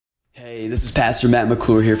Hey, this is Pastor Matt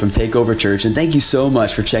McClure here from Takeover Church, and thank you so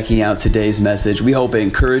much for checking out today's message. We hope it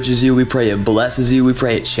encourages you. We pray it blesses you. We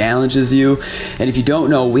pray it challenges you. And if you don't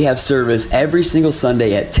know, we have service every single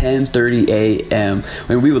Sunday at 10:30 a.m.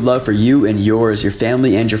 And we would love for you and yours, your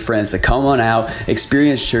family and your friends to come on out,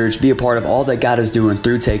 experience church, be a part of all that God is doing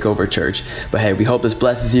through Takeover Church. But hey, we hope this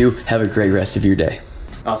blesses you. Have a great rest of your day.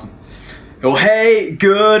 Awesome. Well, hey,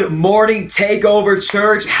 good morning, Takeover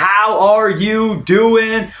Church. How are you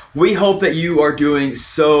doing? We hope that you are doing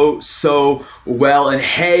so well. And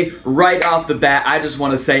hey, right off the bat, I just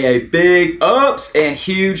want to say a big ups and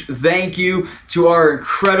huge thank you to our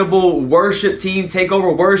incredible worship team,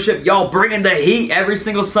 Takeover Worship. Y'all bringing the heat every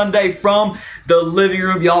single Sunday from the living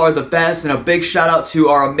room. Y'all are the best. And a big shout out to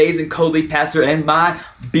our amazing co-lead pastor and my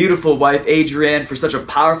beautiful wife, Adrienne, for such a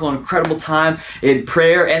powerful and incredible time in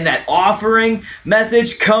prayer and that offering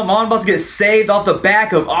message. Come on, about to get saved off the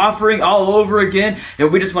back of offering all over again.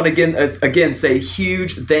 And we just want to again say a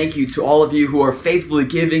huge thank you to all of you who are faithfully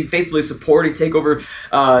giving, faithfully supporting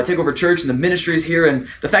Takeover Church and the ministries here, and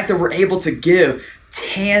the fact that we're able to give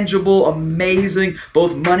tangible, amazing,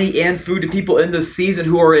 both money and food to people in this season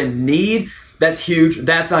who are in need. That's huge.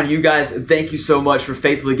 That's on you guys. Thank you so much for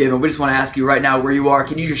faithfully giving. We just want to ask you right now where you are.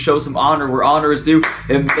 Can you just show some honor where honor is due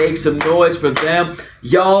and make some noise for them?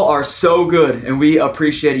 Y'all are so good, and we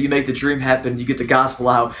appreciate it. You make the dream happen. You get the gospel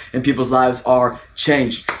out, and people's lives are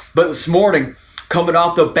changed. But this morning, coming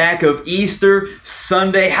off the back of Easter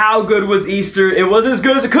Sunday, how good was Easter? It wasn't as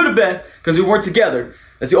good as it could have been because we weren't together.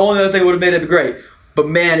 That's the only other thing that would have made it great. But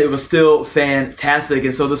man, it was still fantastic.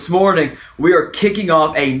 And so this morning, we are kicking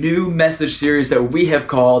off a new message series that we have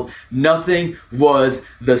called Nothing Was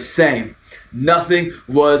the Same. Nothing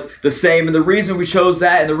was the same. And the reason we chose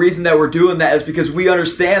that and the reason that we're doing that is because we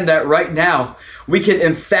understand that right now, we can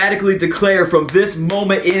emphatically declare from this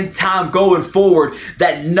moment in time going forward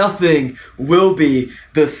that nothing will be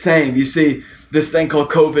the same. You see, this thing called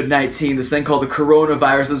COVID-19, this thing called the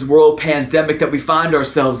coronavirus, this world pandemic that we find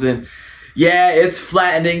ourselves in, yeah, it's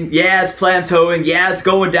flattening. Yeah, it's plateauing. Yeah, it's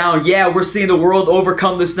going down. Yeah, we're seeing the world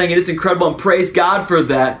overcome this thing, and it's incredible, and praise God for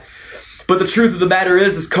that. But the truth of the matter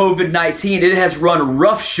is COVID-19, it has run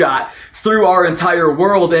roughshod through our entire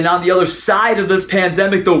world. And on the other side of this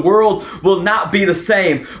pandemic, the world will not be the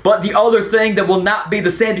same. But the other thing that will not be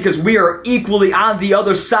the same, because we are equally on the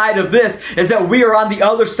other side of this, is that we are on the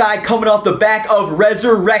other side coming off the back of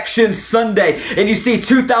Resurrection Sunday. And you see,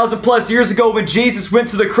 2,000 plus years ago when Jesus went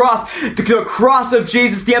to the cross of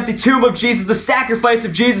Jesus, the empty tomb of Jesus, the sacrifice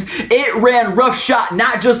of Jesus, it ran roughshod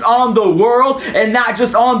not just on the world and not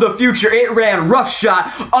just on the future. It ran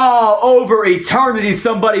roughshod all over eternity.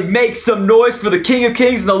 Somebody make some noise for the King of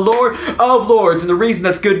Kings and the Lord of Lords. And the reason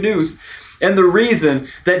that's good news, and the reason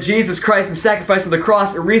that Jesus Christ and sacrifice on the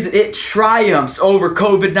cross, the reason it triumphs over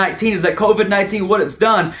COVID-19 is that COVID-19, what it's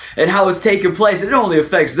done and how it's taken place, it only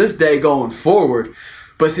affects this day going forward.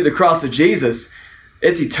 But see, the cross of Jesus,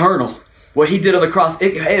 it's eternal. What he did on the cross,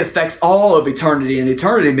 it affects all of eternity. And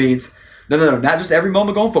eternity means No, not just every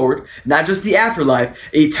moment going forward, not just the afterlife.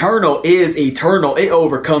 Eternal is eternal. It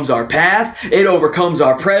overcomes our past. It overcomes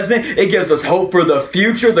our present. It gives us hope for the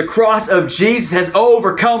future. The cross of Jesus has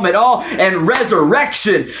overcome it all, and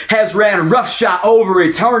resurrection has ran roughshod over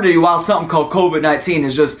eternity, while something called COVID-19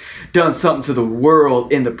 has just done something to the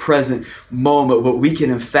world in the present moment. But we can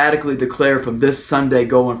emphatically declare from this Sunday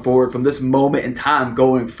going forward, from this moment in time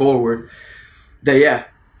going forward, that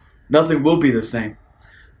nothing will be the same.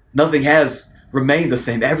 Nothing has remained the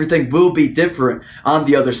same. Everything will be different on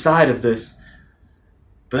the other side of this.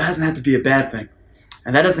 But that doesn't have to be a bad thing.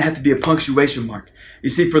 And that doesn't have to be a punctuation mark. You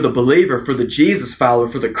see, for the believer, for the Jesus follower,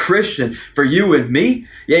 for the Christian, for you and me,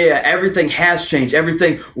 everything has changed.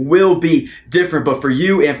 Everything will be different. But for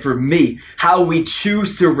you and for me, how we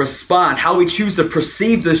choose to respond, how we choose to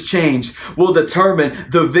perceive this change will determine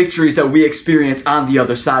the victories that we experience on the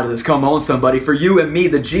other side of this. Come on, somebody. For you and me,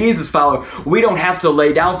 the Jesus follower, we don't have to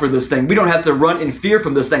lay down for this thing. We don't have to run in fear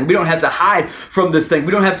from this thing. We don't have to hide from this thing.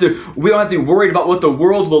 We don't have to be worried about what the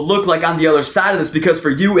world will look like on the other side of this, because for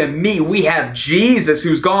you and me, we have Jesus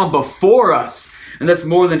who's gone before us. And that's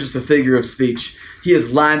more than just a figure of speech. He has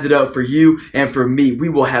lined it up for you and for me. We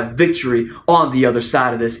will have victory on the other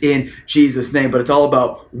side of this in Jesus' name. But it's all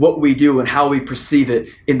about what we do and how we perceive it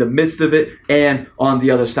in the midst of it and on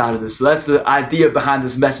the other side of this. So that's the idea behind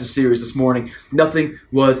this message series this morning. Nothing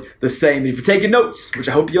was the same. And if you're taking notes, which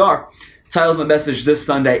I hope you are, the title of my message this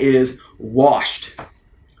Sunday is Washed.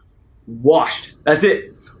 Washed. That's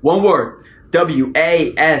it. One word. W-A-S-H-E-D.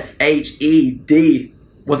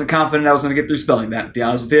 Wasn't confident I was going to get through spelling that, to be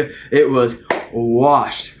honest with you. It was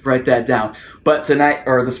washed. Write that down. But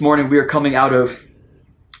this morning, we are coming out of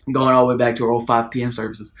Going all the way back to our old 5 p.m.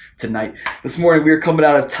 services tonight. This morning we are coming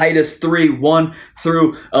out of Titus 3, 1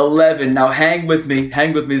 through 11. Now hang with me. This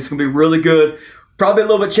is going to be really good. Probably a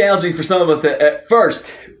little bit challenging for some of us at first.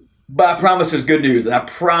 But I promise there's good news. And I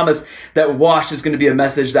promise that WASH is going to be a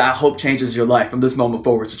message that I hope changes your life from this moment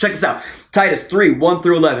forward. So check this out. Titus 3, 1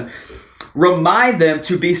 through 11. Remind them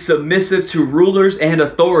to be submissive to rulers and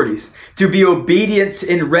authorities, to be obedient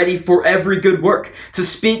and ready for every good work, to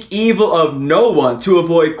speak evil of no one, to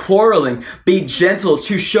avoid quarreling, be gentle,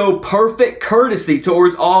 to show perfect courtesy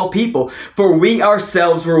towards all people. For we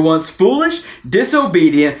ourselves were once foolish,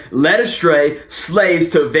 disobedient, led astray, slaves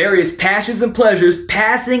to various passions and pleasures,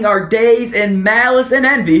 passing our days in malice and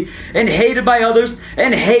envy, and hated by others,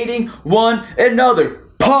 and hating one another.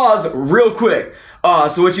 Pause real quick.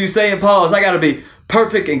 So what you saying, Paul, is I got to be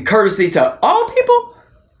perfect in courtesy to all people?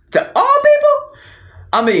 To all people?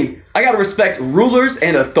 I mean, I got to respect rulers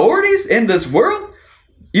and authorities in this world?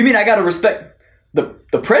 You mean I got to respect the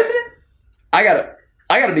president? I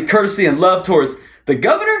got to be courtesy and love towards the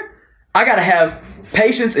governor? I got to have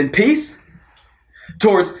patience and peace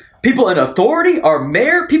towards people in authority, our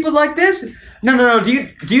mayor, people like this? No. Do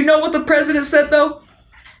you know what the president said, though?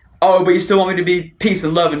 Oh, but you still want me to be peace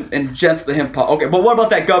and love and gentle to him, Paul. Okay, but what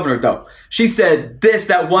about that governor, though? She said this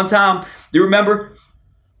that one time. Do you remember?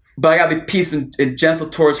 But I got to be peace and gentle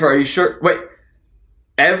towards her. Are you sure? Wait,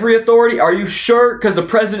 every authority? Are you sure? Because the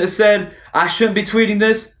president said I shouldn't be tweeting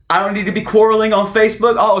this. I don't need to be quarreling on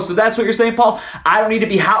Facebook. Oh, so that's what you're saying, Paul? I don't need to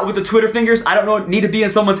be hot with the Twitter fingers. I don't need to be in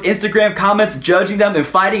someone's Instagram comments judging them and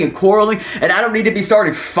fighting and quarreling. And I don't need to be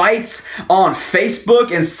starting fights on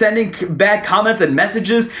Facebook and sending bad comments and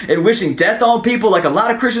messages and wishing death on people like a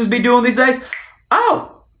lot of Christians be doing these days.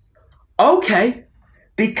 Oh, okay.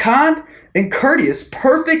 Be kind and courteous,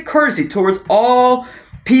 perfect courtesy towards all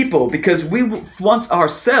people, because we were once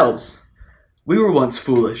foolish.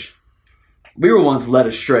 We were once led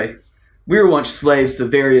astray. We were once slaves to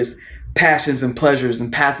various passions and pleasures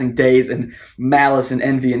and passing days in malice and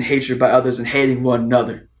envy and hatred by others and hating one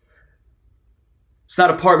another. It's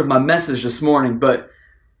not a part of my message this morning, but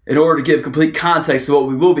in order to give complete context to what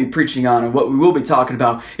we will be preaching on and what we will be talking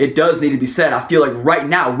about, it does need to be said. I feel like right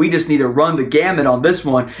now we just need to run the gamut on this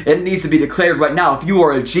one. It needs to be declared right now. If you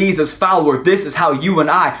are a Jesus follower, this is how you and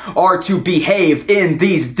I are to behave in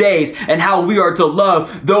these days, and how we are to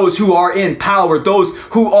love those who are in power, those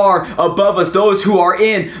who are above us, those who are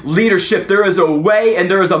in leadership. There is a way and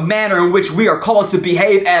there is a manner in which we are called to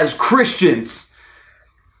behave as Christians.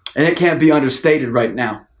 And it can't be understated right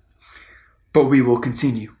now. But we will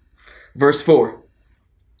continue. Verse 4.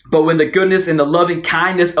 But when the goodness and the loving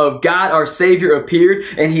kindness of God our Savior appeared,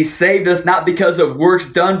 and he saved us not because of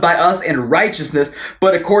works done by us in righteousness,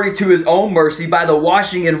 but according to his own mercy, by the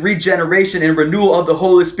washing and regeneration and renewal of the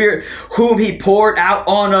Holy Spirit, whom he poured out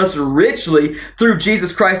on us richly through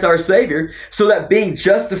Jesus Christ our Savior, so that being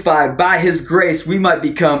justified by his grace, we might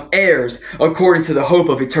become heirs according to the hope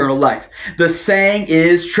of eternal life. The saying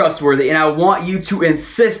is trustworthy, and I want you to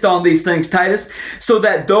insist on these things, Titus, so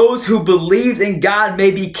that those who believe in God may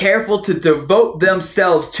be careful to devote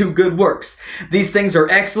themselves to good works. These things are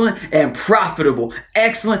excellent and profitable.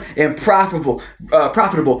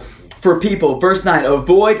 Profitable for people. Verse 9,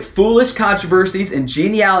 avoid foolish controversies and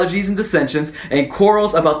genealogies and dissensions and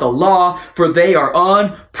quarrels about the law, for they are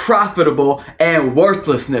unprofitable and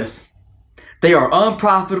worthlessness. They are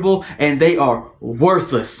unprofitable and they are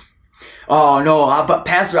worthless. Oh no, but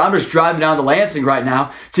Pastor, I'm just driving down to Lansing right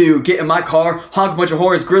now to get in my car, honk a bunch of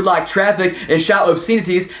horns, gridlock traffic, and shout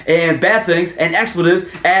obscenities and bad things and expletives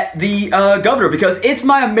at the governor, because it's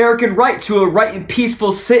my American right to a right and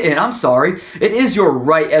peaceful sit-in. I'm sorry. It is your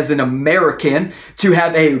right as an American to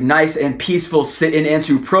have a nice and peaceful sit-in and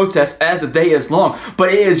to protest as the day is long.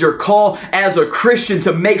 But it is your call as a Christian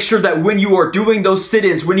to make sure that when you are doing those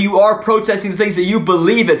sit-ins, when you are protesting the things that you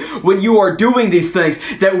believe in, when you are doing these things,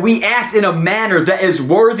 that we act in a manner that is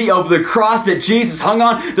worthy of the cross that Jesus hung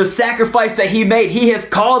on, the sacrifice that he made. He has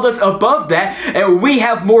called us above that, and we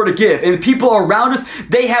have more to give. And people around us,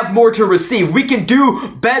 they have more to receive. We can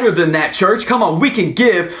do better than that, church. Come on, we can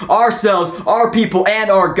give ourselves, our people,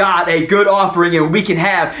 and our God a good offering, and we can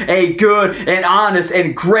have a good and honest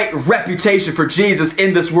and great reputation for Jesus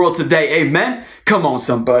in this world today. Amen? Come on,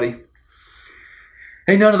 somebody.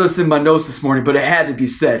 Ain't none of this in my notes this morning, but it had to be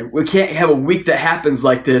said. We can't have a week that happens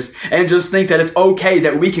like this and just think that it's okay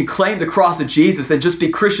that we can claim the cross of Jesus and just be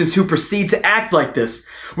Christians who proceed to act like this.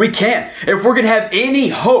 We can't. If we're going to have any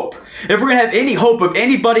hope, of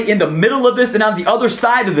anybody in the middle of this and on the other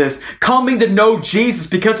side of this coming to know Jesus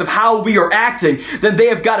because of how we are acting, then they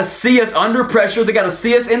have got to see us under pressure, they got to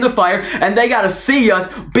see us in the fire, and they got to see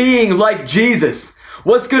us being like Jesus.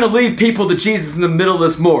 What's going to lead people to Jesus in the middle of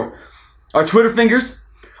this more? Our Twitter fingers?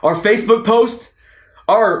 Our Facebook posts?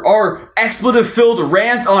 Our expletive-filled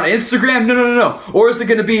rants on Instagram? No. Or is it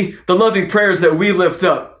going to be the loving prayers that we lift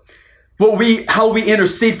up? How we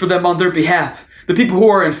intercede for them on their behalf? The people who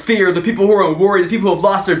are in fear, the people who are in worry, the people who have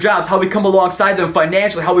lost their jobs, how we come alongside them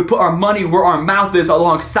financially, how we put our money where our mouth is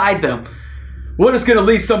alongside them. What is going to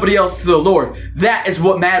lead somebody else to the Lord? That is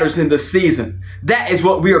what matters in this season. That is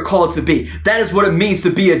what we are called to be. That is what it means to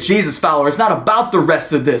be a Jesus follower. It's not about the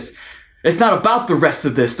rest of this. It's not about the rest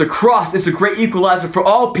of this. The cross is the great equalizer for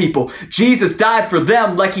all people. Jesus died for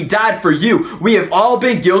them like he died for you. We have all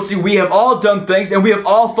been guilty. We have all done things, and we have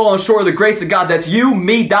all fallen short of the grace of God. That's you,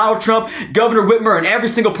 me, Donald Trump, Governor Whitmer, and every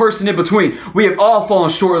single person in between. We have all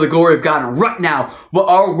fallen short of the glory of God. And right now, what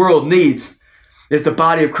our world needs is the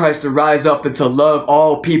body of Christ to rise up and to love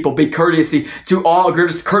all people, be courtesy to all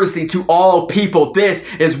people.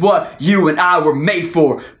 This is what you and I were made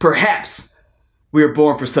for. Perhaps we are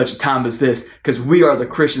born for such a time as this, because we are the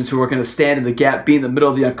Christians who are going to stand in the gap, be in the middle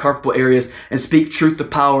of the uncomfortable areas, and speak truth to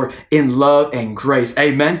power in love and grace.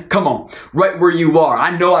 Amen? Come on. Right where you are.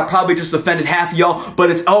 I know I probably just offended half of y'all,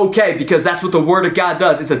 but it's okay, because that's what the Word of God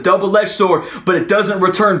does. It's a double-edged sword, but it doesn't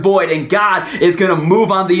return void, and God is going to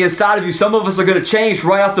move on the inside of you. Some of us are going to change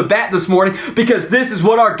right off the bat this morning, because this is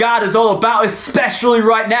what our God is all about, especially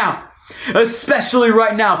right now. Especially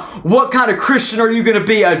right now. What kind of Christian are you going to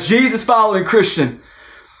be? A Jesus following Christian,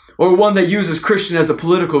 or one that uses Christian as a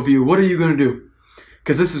political view? What are you going to do?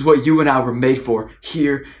 Because this is what you and I were made for,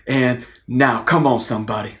 here and now. Come on,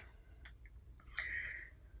 somebody.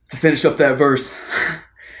 To finish up that verse,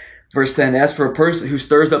 verse 10, as for a person who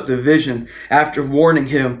stirs up division after warning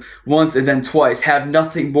him once and then twice, have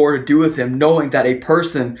nothing more to do with him, knowing that a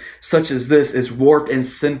person such as this is warped and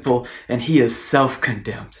sinful, and he is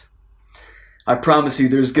self-condemned. I promise you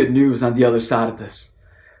there's good news on the other side of this.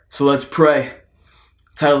 So let's pray.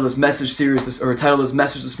 The title of this message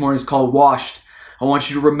this morning is called Washed. I want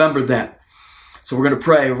you to remember that. So we're going to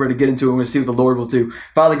pray. We're going to get into it. We're going to see what the Lord will do.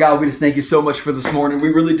 Father God, we just thank you so much for this morning. We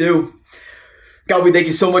really do. God, we thank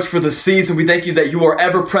you so much for the season. We thank you that you are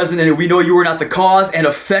ever present in it. We know you are not the cause and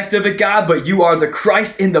effect of it, God, but you are the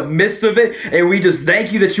Christ in the midst of it. And we just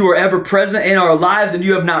thank you that you are ever present in our lives, and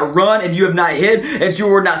you have not run and you have not hid, and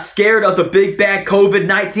you are not scared of the big bad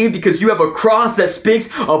COVID-19, because you have a cross that speaks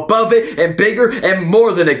above it and bigger and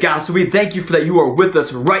more than it, God. So we thank you for that you are with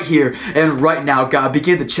us right here and right now, God.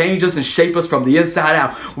 Begin to change us and shape us from the inside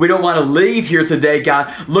out. We don't want to leave here today,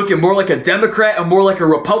 God, looking more like a Democrat or more like a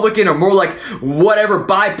Republican or more like whatever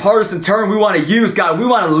bipartisan term we want to use, God. We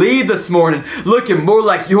want to leave this morning looking more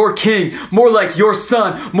like your King, more like your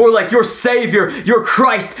Son, more like your Savior, your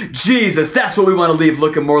Christ Jesus. That's what we want to leave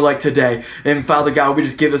looking more like today. And Father God, we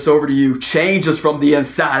just give this over to you. Change us from the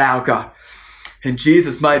inside out, God. In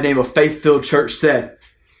Jesus' mighty name, a faith-filled church said,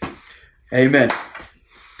 amen.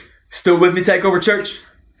 Still with me, Takeover Church?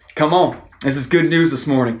 Come on. This is good news this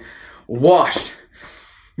morning. Washed.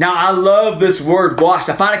 Now, I love this word washed.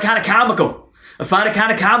 I find it kind of comical. It's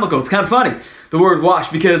kind of funny, the word wash,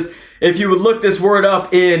 because if you would look this word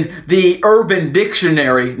up in the Urban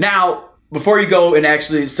Dictionary. Now, before you go and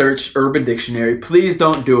actually search Urban Dictionary, please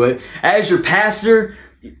don't do it. As your pastor,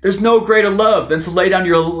 there's no greater love than to lay down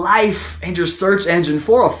your life and your search engine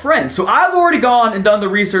for a friend. So I've already gone and done the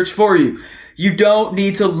research for you. You don't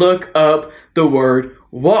need to look up the word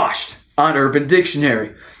washed on Urban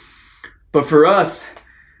Dictionary. But for us,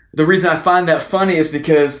 the reason I find that funny is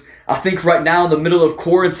because I think right now in the middle of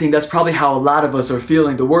quarantine, that's probably how a lot of us are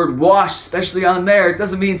feeling. The word washed, especially on there, it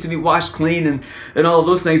doesn't mean to be washed clean and all of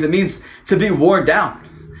those things. It means to be worn down.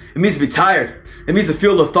 It means to be tired. It means to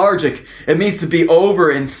feel lethargic. It means to be over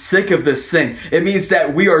and sick of this thing. It means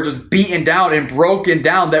that we are just beaten down and broken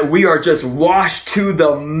down, that we are just washed to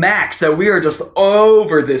the max, that we are just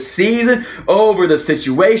over this season, over the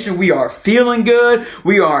situation. We are feeling good.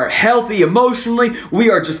 We are healthy emotionally. We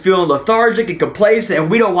are just feeling lethargic and complacent, and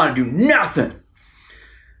we don't want to do nothing.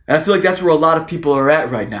 And I feel like that's where a lot of people are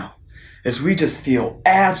at right now, is we just feel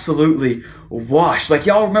absolutely washed. Like,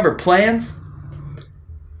 y'all remember plans?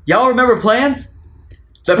 Y'all remember plans?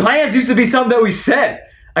 The plans used to be something that we said.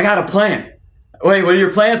 I got a plan. Wait, what are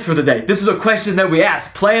your plans for the day? This was a question that we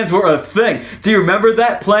asked. Plans were a thing. Do you remember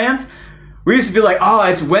that? Plans? We used to be like, oh,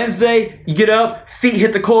 it's Wednesday. You get up, feet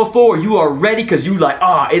hit the cold floor. You are ready because you like,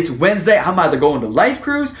 it's Wednesday. I'm either going to Life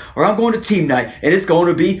Cruise or I'm going to team night. And it's going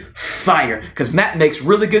to be fire. Because Matt makes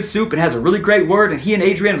really good soup and has a really great word. And he and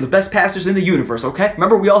Adrian are the best pastors in the universe, okay?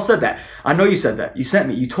 Remember, we all said that. I know you said that. You sent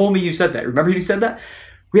me. You told me you said that. Remember you said that?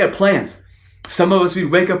 We had plans. Some of us, we'd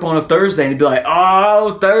wake up on a Thursday and be like,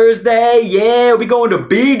 oh, Thursday, yeah, we going to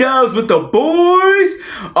B-dubs with the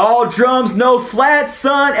boys. All drums, no flats,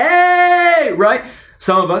 son, hey, right?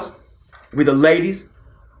 Some of us, we the ladies,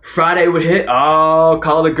 Friday would hit, oh,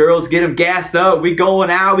 call the girls, get them gassed up. We going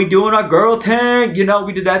out, we doing our girl tank, you know,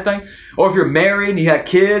 we did that thing. Or if you're married and you got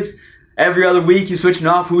kids, every other week you're switching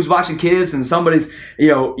off who's watching kids, and somebody's, you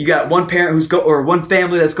know, you got one parent or one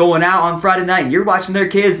family that's going out on Friday night and you're watching their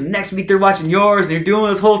kids, and the next week they're watching yours, and you're doing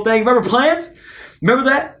this whole thing. Remember plans? Remember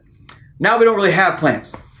that? Now we don't really have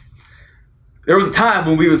plans. There was a time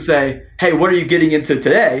when we would say, hey, what are you getting into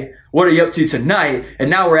today? What are you up to tonight? And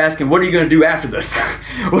now we're asking, what are you going to do after this?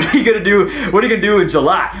 What are you going to do? What are you going to do in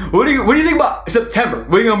July? What do you think about September?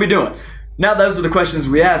 What are you going to be doing? Now those are the questions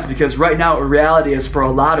we ask, because right now what reality is for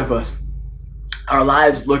a lot of us, our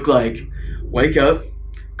lives look like wake up,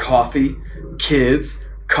 coffee, kids,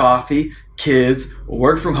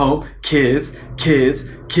 work from home, kids,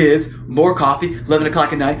 more coffee, 11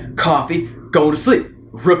 o'clock at night, coffee, going to sleep,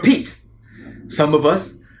 repeat. Some of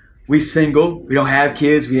us, we single, we don't have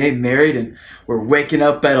kids, we ain't married, and we're waking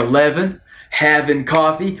up at 11, having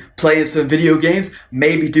coffee, playing some video games,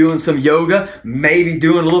 maybe doing some yoga, maybe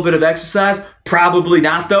doing a little bit of exercise, probably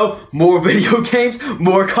not though, more video games,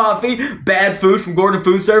 more coffee, bad food from Gordon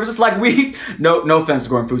Food Services, like no offense to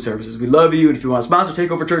Gordon Food Services, we love you, and if you want to sponsor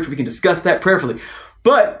Takeover Church, we can discuss that prayerfully,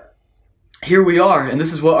 but here we are, and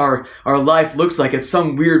this is what our life looks like. It's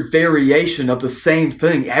some weird variation of the same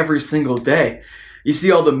thing every single day. You see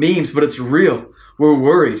all the memes, but it's real. We're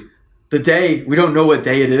worried. The day, we don't know what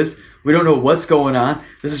day it is. We don't know what's going on.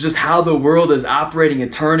 This is just how the world is operating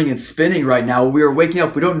and turning and spinning right now. We are waking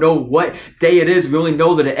up. We don't know what day it is. We only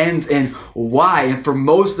know that it ends in Y. And for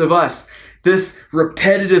most of us, this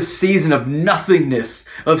repetitive season of nothingness,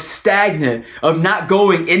 of stagnant, of not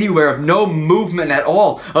going anywhere, of no movement at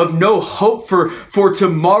all, of no hope for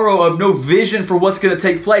tomorrow, of no vision for what's going to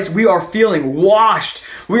take place. We are feeling washed.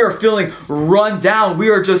 We are feeling run down. We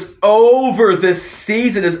are just over this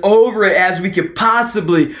season, as over it as we could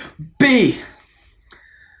possibly be.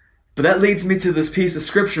 But that leads me to this piece of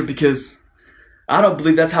scripture, because I don't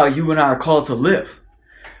believe that's how you and I are called to live.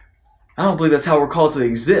 I don't believe that's how we're called to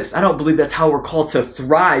exist. I don't believe that's how we're called to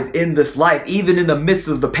thrive in this life, even in the midst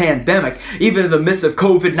of the pandemic, even in the midst of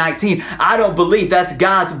COVID-19. I don't believe that's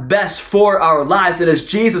God's best for our lives. And as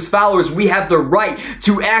Jesus followers, we have the right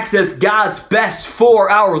to access God's best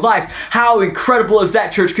for our lives. How incredible is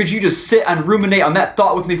that, church? Could you just sit and ruminate on that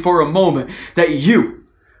thought with me for a moment? That you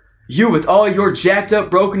with all your jacked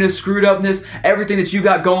up, brokenness, screwed upness, everything that you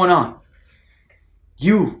got going on,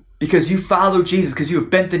 because you follow Jesus, because you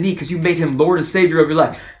have bent the knee, because you made him Lord and Savior of your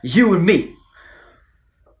life. You and me.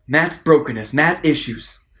 Matt's brokenness, Matt's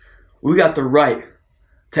issues. We got the right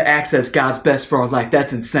to access God's best for our life.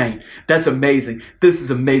 That's insane. That's amazing. This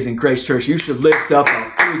is amazing, Grace Church. You should lift up a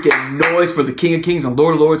freaking noise for the King of Kings and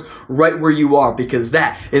Lord of Lords right where you are, because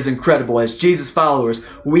that is incredible. As Jesus followers,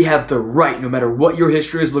 we have the right, no matter what your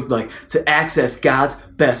history has looked like, to access God's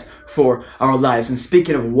best for our lives. And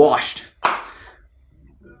speaking of washed,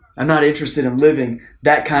 I'm not interested in living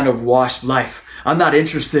that kind of washed life. I'm not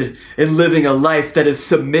interested in living a life that is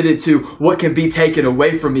submitted to what can be taken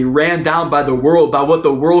away from me, ran down by the world, by what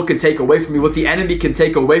the world can take away from me, what the enemy can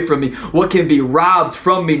take away from me, what can be robbed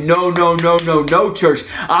from me. No, church.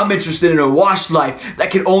 I'm interested in a washed life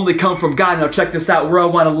that can only come from God. Now check this out, where I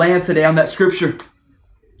want to land today on that scripture.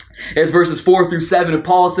 It's verses 4 through 7, and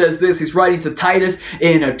Paul says this. He's writing to Titus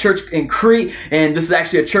in a church in Crete, and this is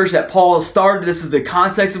actually a church that Paul started. This is the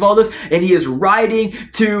context of all this, and he is writing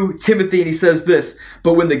to Timothy, and he says this: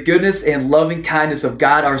 "But when the goodness and loving kindness of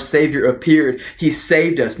God our Savior appeared, he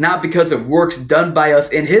saved us, not because of works done by us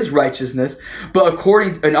in his righteousness, but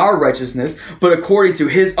according to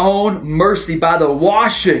his own mercy, by the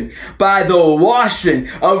washing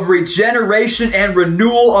of regeneration and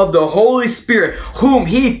renewal of the Holy Spirit, whom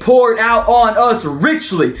he poured out on us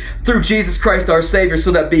richly through Jesus Christ our Savior,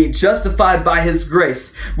 so that being justified by his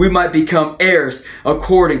grace, we might become heirs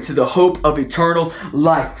according to the hope of eternal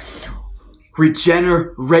life."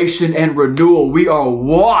 Regeneration and renewal. We are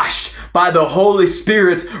washed by the Holy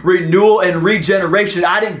Spirit's renewal and regeneration.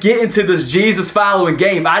 I didn't get into this Jesus following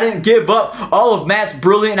game. I didn't give up all of Matt's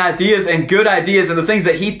brilliant ideas and good ideas and the things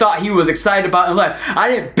that he thought he was excited about in life. I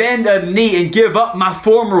didn't bend a knee and give up my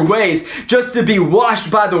former ways just to be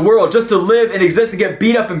washed by the world, just to live and exist and get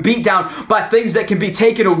beat up and beat down by things that can be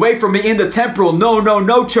taken away from me in the temporal.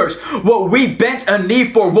 No, church. What we bent a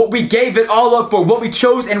knee for, what we gave it all up for, what we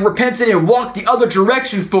chose and repented and walked walk the other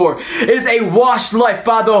direction for is a washed life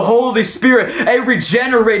by the Holy Spirit, a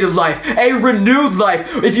regenerated life, a renewed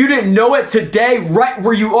life. If you didn't know it today, right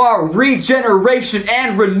where you are, regeneration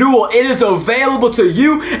and renewal, it is available to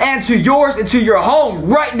you and to yours and to your home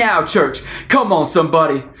right now, church. Come on,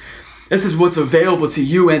 somebody. This is what's available to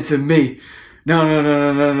you and to me.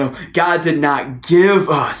 No. God did not give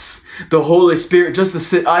us the Holy Spirit just to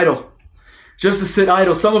sit idle. Just to sit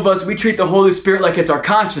idle. Some of us, we treat the Holy Spirit like it's our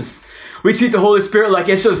conscience. We treat the Holy Spirit like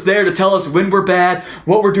it's just there to tell us when we're bad,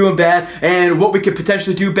 what we're doing bad, and what we could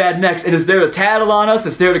potentially do bad next. And it's there to tattle on us.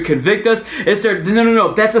 It's there to convict us. It's there.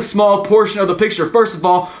 No. That's a small portion of the picture. First of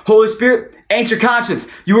all, Holy Spirit ain't your conscience.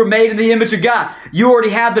 You were made in the image of God. You already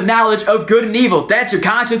have the knowledge of good and evil. That's your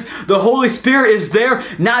conscience. The Holy Spirit is there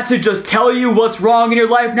not to just tell you what's wrong in your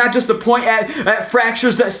life, not just to point at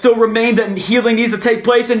fractures that still remain, that healing needs to take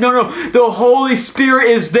place. And no. The Holy Spirit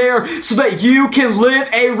is there so that you can live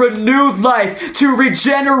a renewed life, to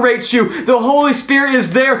regenerate you. The Holy Spirit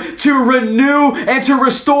is there to renew and to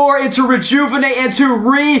restore and to rejuvenate and to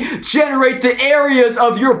regenerate the areas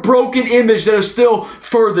of your broken image that are still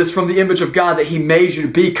furthest from the image of God that He made you to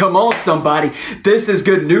be. Come on, somebody. This is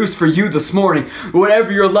good news for you this morning.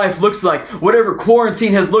 Whatever your life looks like, whatever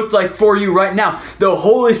quarantine has looked like for you right now, the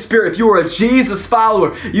Holy Spirit, if you are a Jesus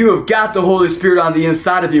follower, you have got the Holy Spirit on the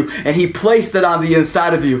inside of you, and He placed it on the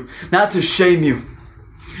inside of you, not to shame you,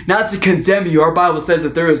 not to condemn you. Our Bible says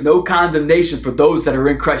that there is no condemnation for those that are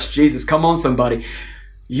in Christ Jesus. Come on, somebody.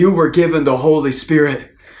 You were given the Holy Spirit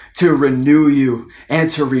to renew you and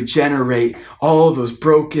to regenerate all those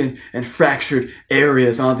broken and fractured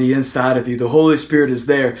areas on the inside of you. The Holy Spirit is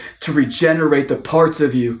there to regenerate the parts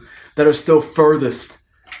of you that are still furthest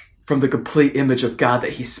from the complete image of God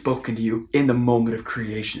that He's spoken to you in the moment of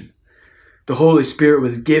creation. The Holy Spirit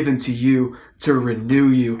was given to you to renew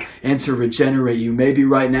you and to regenerate you. Maybe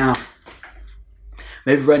right now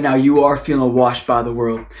you are feeling washed by the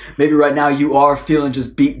world. Maybe right now you are feeling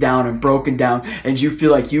just beat down and broken down, and you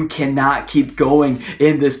feel like you cannot keep going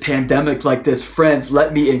in this pandemic like this. Friends,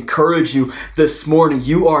 let me encourage you this morning.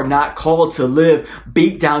 You are not called to live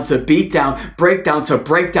beat down to beat down, breakdown to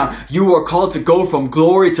breakdown. You are called to go from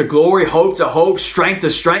glory to glory, hope to hope, strength to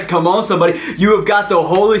strength. Come on, somebody. You have got the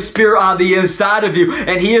Holy Spirit on the inside of you,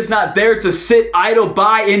 and He is not there to sit idle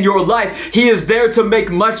by in your life. He is there to make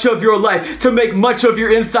much of your life, to make much of your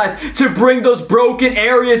insights, to bring those broken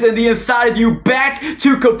areas in the inside of you back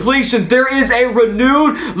to completion. There is a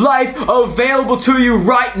renewed life available to you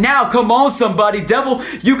right now. Come on, somebody. Devil,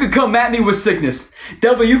 you can come at me with sickness.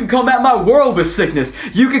 Devil, you can come at my world with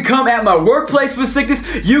sickness. You can come at my workplace with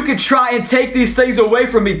sickness. You can try and take these things away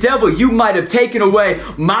from me. Devil, you might have taken away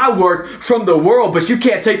my work from the world, but you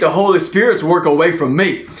can't take the Holy Spirit's work away from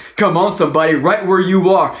me. Come on, somebody, right where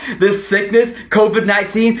you are. This sickness,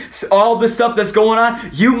 COVID-19, all this stuff that's going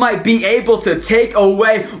on, you might be able to take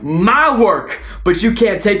away my work, but you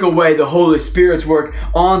can't take away the Holy Spirit's work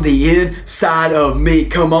on the inside of me.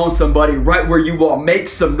 Come on, somebody, right where you are. Make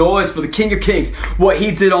some noise for the King of Kings, what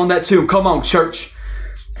He did on that tomb. Come on, church.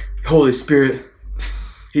 Holy Spirit,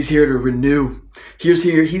 He's here to renew. He's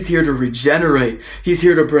here to regenerate. He's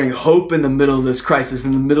here to bring hope in the middle of this crisis,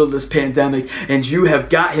 in the middle of this pandemic. And you have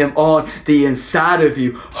got Him on the inside of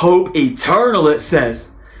you. Hope eternal, it says.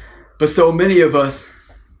 But so many of us,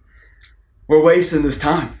 we're wasting this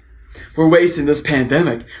time. We're wasting this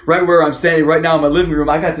pandemic. Right where I'm standing right now in my living room,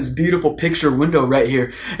 I got this beautiful picture window right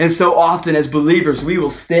here. And so often as believers, we will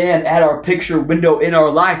stand at our picture window in our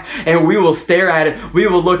life and we will stare at it. We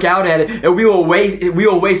will look out at it, and we will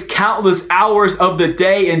waste countless hours of the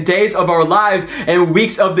day and days of our lives and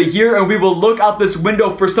weeks of the year. And we will look out this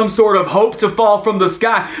window for some sort of hope to fall from the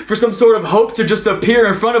sky, for some sort of hope to just appear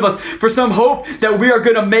in front of us, for some hope that we are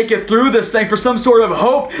going to make it through this thing, for some sort of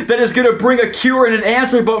hope that is going to bring a cure and an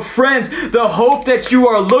answer. But friends, the hope that you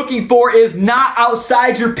are looking for is not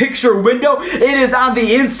outside your picture window. It is on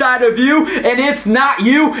the inside of you, and it's not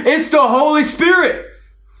you. It's the Holy Spirit.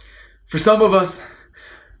 For some of us,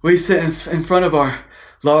 we sit in front of our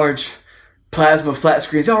large plasma flat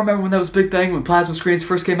screens. Y'all remember when that was a big thing, when plasma screens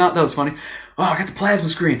first came out? That was funny. Oh, I got the plasma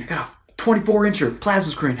screen. I got a 24-incher plasma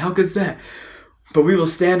screen. How good's that? But we will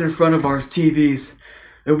stand in front of our TVs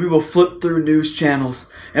and we will flip through news channels,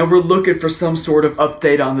 and we're looking for some sort of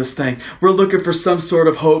update on this thing. We're looking for some sort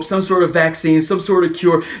of hope, some sort of vaccine, some sort of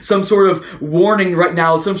cure, some sort of warning right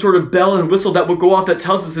now, some sort of bell and whistle that will go off that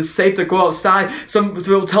tells us it's safe to go outside. Some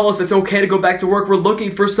will tell us it's okay to go back to work. We're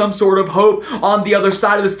looking for some sort of hope on the other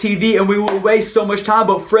side of this TV, and we will waste so much time.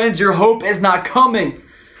 But friends, your hope is not coming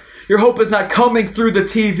Your hope is not coming through the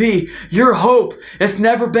TV. Your hope has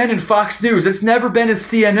never been in Fox News. It's never been in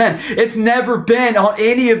CNN. It's never been on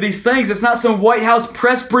any of these things. It's not some White House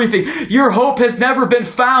press briefing. Your hope has never been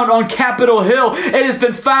found on Capitol Hill. It has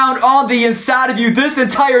been found on the inside of you this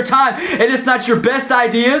entire time. And it's not your best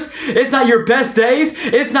ideas. It's not your best days.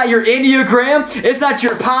 It's not your Enneagram. It's not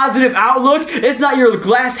your positive outlook. It's not your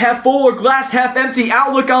glass half full or glass half empty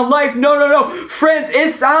outlook on life. No, no, no. Friends,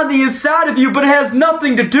 it's on the inside of you, but it has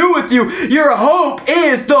nothing to do with you. Your hope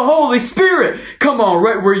is the Holy Spirit. Come on,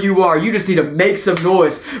 right where you are. You just need to make some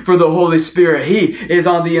noise for the Holy Spirit. He is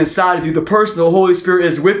on the inside of you. The person of the Holy Spirit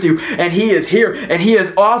is with you, and He is here, and He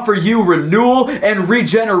has offered you renewal and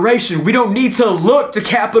regeneration. We don't need to look to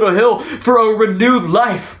Capitol Hill for a renewed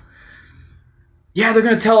life. Yeah, they're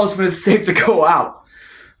going to tell us when it's safe to go out.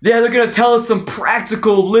 Yeah, they're going to tell us some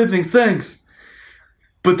practical living things.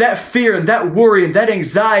 But that fear and that worry and that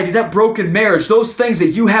anxiety, that broken marriage, those things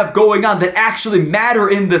that you have going on that actually matter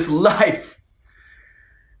in this life,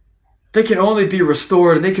 they can only be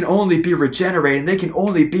restored and they can only be regenerated and they can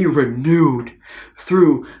only be renewed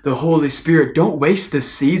through the Holy Spirit. Don't waste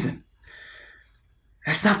this season.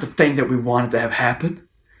 That's not the thing that we wanted to have happen.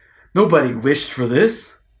 Nobody wished for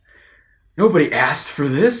this. Nobody asked for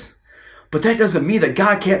this. But that doesn't mean that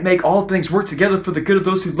God can't make all things work together for the good of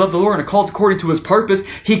those who love the Lord and are called according to His purpose.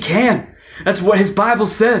 He can. That's what His Bible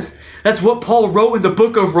says. That's what Paul wrote in the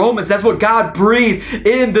book of Romans. That's what God breathed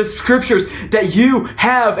in the scriptures, that you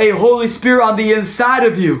have a Holy Spirit on the inside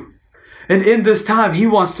of you. And in this time, He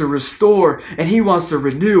wants to restore and He wants to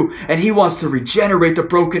renew and He wants to regenerate the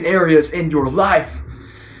broken areas in your life.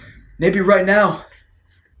 Maybe right now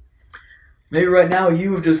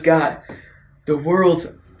you've just got the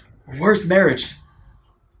world's worst marriage.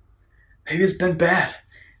 Maybe it's been bad.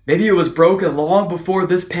 Maybe it was broken long before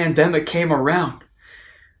this pandemic came around.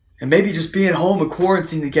 And maybe just being home and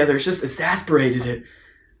quarantined together, it's just exasperated it.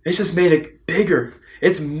 It's just made it bigger.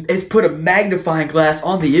 It's put a magnifying glass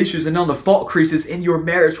on the issues and on the fault creases in your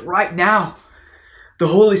marriage right now. The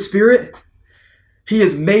Holy Spirit, He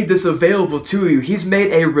has made this available to you. He's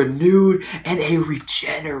made a renewed and a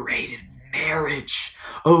regenerated marriage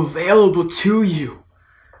available to you.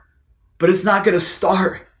 But it's not going to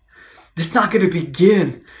start. It's not going to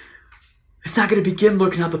begin. It's not going to begin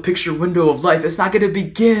looking out the picture window of life. It's not going to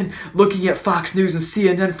begin looking at Fox News and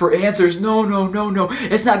CNN for answers. No.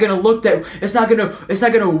 It's not going to look that. It's not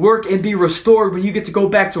going to work and be restored when you get to go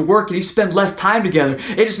back to work and you spend less time together.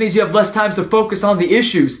 It just means you have less time to focus on the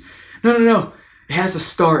issues. No. It has to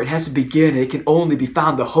start. It has to begin. It can only be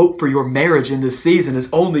found. The hope for your marriage in this season is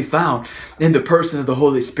only found in the person of the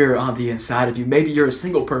Holy Spirit on the inside of you. Maybe you're a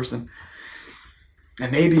single person.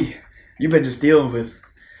 And maybe you've been just dealing with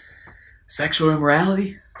sexual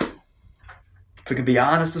immorality. If we can be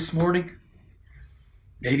honest this morning,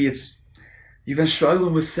 maybe you've been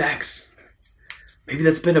struggling with sex. Maybe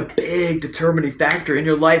that's been a big determining factor in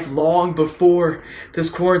your life long before this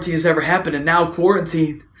quarantine has ever happened. And now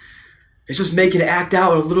quarantine is just making it act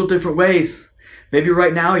out in a little different ways. Maybe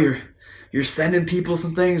right now you're sending people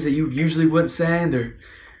some things that you usually wouldn't send, or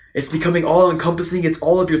it's becoming all-encompassing. It's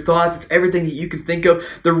all of your thoughts. It's everything that you can think of.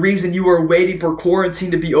 The reason you are waiting for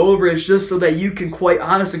quarantine to be over is just so that you can, quite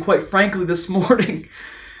honest and quite frankly this morning,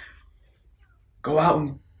 go out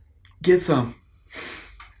and get some.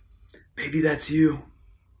 Maybe that's you.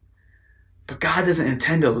 But God doesn't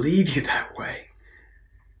intend to leave you that way.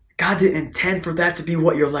 God didn't intend for that to be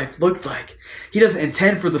what your life looked like. He doesn't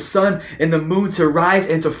intend for the sun and the moon to rise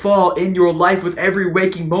and to fall in your life with every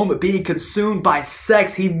waking moment being consumed by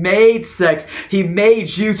sex. He made sex. He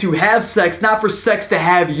made you to have sex, not for sex to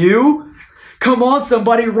have you. Come on,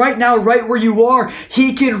 somebody, right now, right where you are,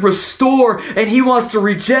 He can restore and He wants to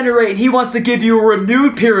regenerate and He wants to give you a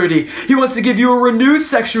renewed purity. He wants to give you a renewed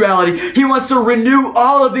sexuality. He wants to renew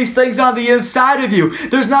all of these things on the inside of you.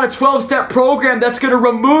 There's not a 12-step program that's going to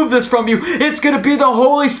remove this from you. It's going to be the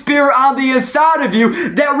Holy Spirit on the inside of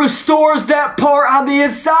you that restores that part on the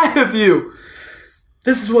inside of you.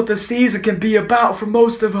 This is what the season can be about for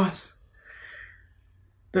most of us.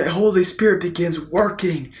 The Holy Spirit begins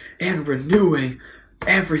working and renewing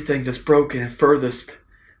everything that's broken and furthest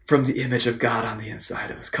from the image of God on the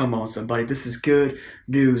inside of us. Come on, somebody. This is good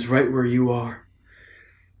news right where you are.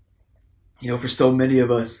 You know, for so many of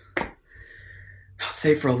us, I'll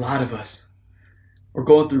say for a lot of us, we're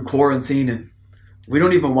going through quarantine and we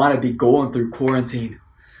don't even want to be going through quarantine.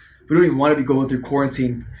 We don't even want to be going through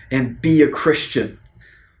quarantine and be a Christian.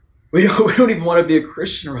 We don't even want to be a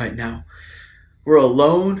Christian right now. We're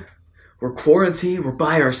alone, we're quarantined, we're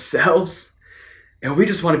by ourselves, And we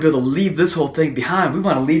just want to be able to leave this whole thing behind. We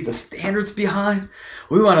want to leave the standards behind.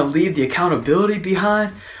 We want to leave the accountability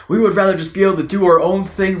behind. We would rather just be able to do our own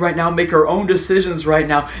thing right now, make our own decisions right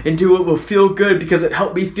now, and do what will feel good because it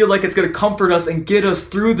helped me feel like it's going to comfort us and get us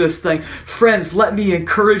through this thing. Friends, let me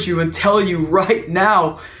encourage you and tell you right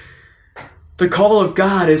now, the call of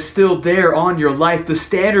God is still there on your life. The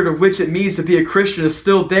standard of which it means to be a Christian is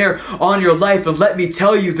still there on your life. And let me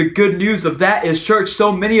tell you, the good news of that is, church,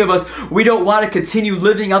 so many of us, we don't want to continue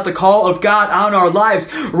living out the call of God on our lives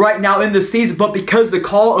right now in this season. But because the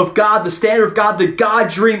call of God, the standard of God, the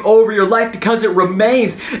God dream over your life, because it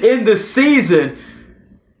remains in this season,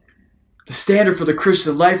 the standard for the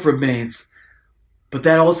Christian life remains. But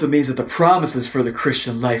that also means that the promises for the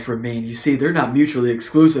Christian life remain. You see, they're not mutually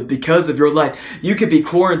exclusive because of your life. You could be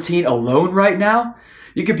quarantined alone right now.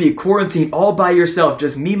 You could be quarantined all by yourself,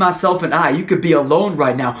 just me, myself, and I. You could be alone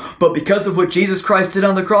right now. But because of what Jesus Christ did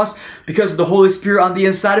on the cross, because of the Holy Spirit on the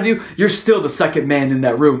inside of you, you're still the second man in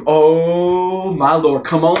that room. Oh, my Lord.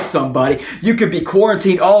 Come on, somebody. You could be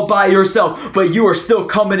quarantined all by yourself, but you are still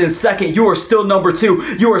coming in second. You are still number two.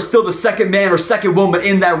 You are still the second man or second woman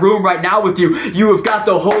in that room right now with you. You have got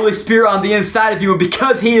the Holy Spirit on the inside of you, and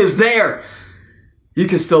because He is there, you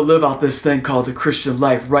can still live out this thing called the Christian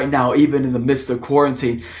life right now, even in the midst of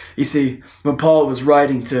quarantine. You see, when he was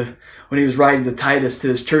writing to Titus, to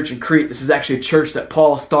his church in Crete, this is actually a church that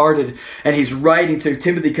Paul started, and he's writing to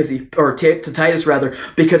to Titus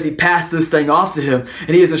because he passed this thing off to him,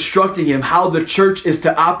 and he is instructing him how the church is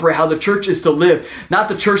to operate, how the church is to live. Not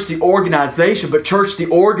the church, the organization, but church, the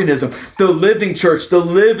organism, the living church, the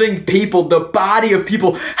living people, the body of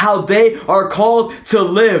people, how they are called to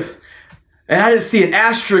live. And I didn't see an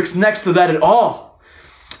asterisk next to that at all.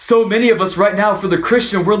 So many of us right now, for the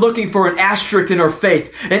Christian, we're looking for an asterisk in our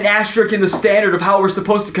faith, an asterisk in the standard of how we're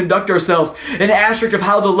supposed to conduct ourselves, an asterisk of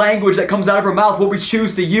how the language that comes out of our mouth, what we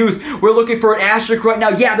choose to use. We're looking for an asterisk right now.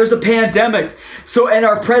 Yeah, there's a pandemic. And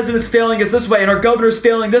our president's failing us this way, and our governor's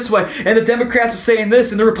failing this way, and the Democrats are saying this,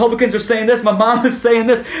 and the Republicans are saying this, my mom is saying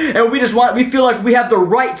this, and we feel like we have the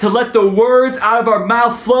right to let the words out of our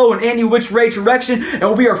mouth flow in any which way direction,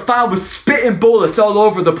 and we are found with spitting bullets all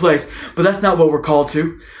over the place. But that's not what we're called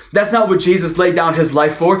to. That's not what Jesus laid down His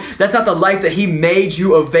life for. That's not the life that He made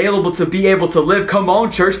you available to be able to live. Come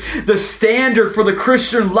on, church. The standard for the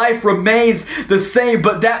Christian life remains the same,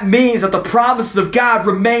 but that means that the promises of God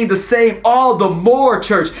remain the same all the more,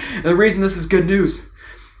 church. And the reason this is good news,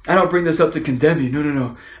 I don't bring this up to condemn you.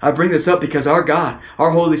 No. I bring this up because our God,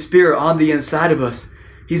 our Holy Spirit on the inside of us,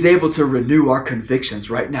 He's able to renew our convictions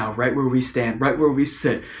right now, right where we stand, right where we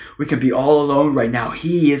sit. We can be all alone right now.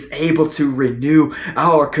 He is able to renew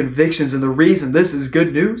our convictions. And the reason this is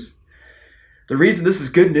good news,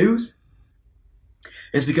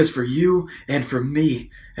 is because for you and for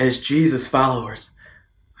me as Jesus followers,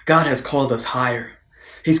 God has called us higher.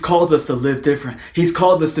 He's called us to live different. He's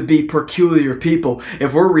called us to be peculiar people.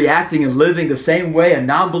 If we're reacting and living the same way a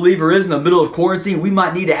non-believer is in the middle of quarantine, we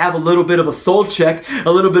might need to have a little bit of a soul check,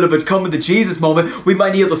 a little bit of a coming to Jesus moment. We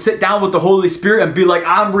might need to sit down with the Holy Spirit and be like,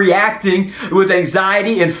 I'm reacting with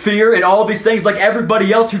anxiety and fear and all these things like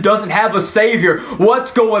everybody else who doesn't have a Savior.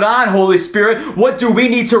 What's going on, Holy Spirit? What do we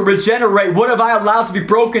need to regenerate? What have I allowed to be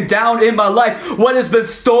broken down in my life? What has been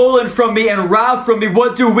stolen from me and robbed from me?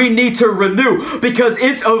 What do we need to renew? Because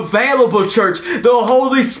it's available, church. The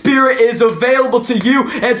Holy Spirit is available to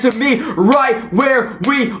you and to me right where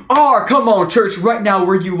we are. Come on, church. Right now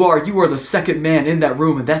where you are the second man in that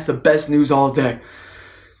room, and that's the best news all day.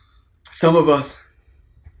 Some of us,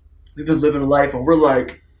 we've been living a life and we're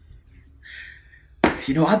like,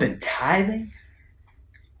 I've been tithing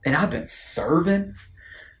and I've been serving.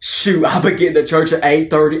 Shoot, I've been getting to church at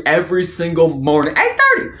 8:30 every single morning.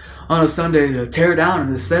 8:30 on a Sunday to tear down and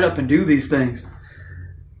to set up and do these things.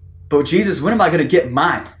 But Jesus, when am I going to get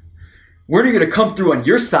mine? When are you going to come through on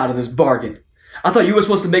your side of this bargain? I thought you were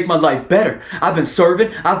supposed to make my life better. I've been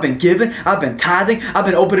serving, I've been giving, I've been tithing, I've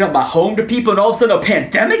been opening up my home to people, and all of a sudden a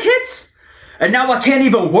pandemic hits? And now I can't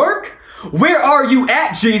even work? Where are you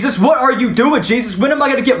at, Jesus? What are you doing, Jesus? When am I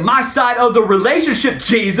going to get my side of the relationship,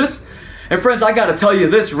 Jesus? And friends, I got to tell you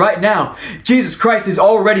this right now. Jesus Christ has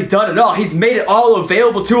already done it all. He's made it all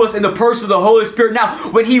available to us in the person of the Holy Spirit. Now,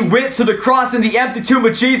 when He went to the cross and the empty tomb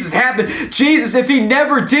of Jesus happened, Jesus, if He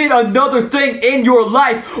never did another thing in your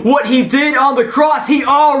life, what He did on the cross, He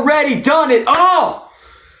already done it all.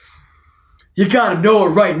 You got to know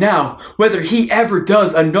it right now. Whether He ever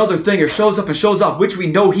does another thing or shows up and shows off, which we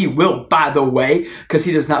know He will, by the way, because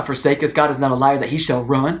He does not forsake us. God is not a liar that He shall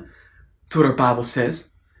run. That's what our Bible says.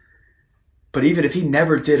 But even if he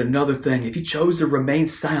never did another thing, if he chose to remain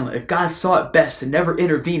silent, if God saw it best to never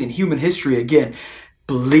intervene in human history again,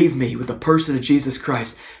 believe me, with the person of Jesus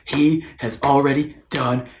Christ, he has already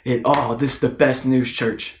done it all. This is the best news,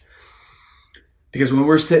 church. Because when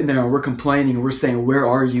we're sitting there and we're complaining and we're saying, where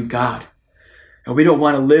are you, God? And we don't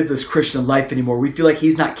want to live this Christian life anymore. We feel like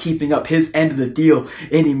he's not keeping up his end of the deal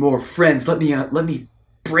anymore. Friends, let me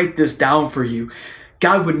break this down for you.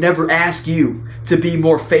 God would never ask you to be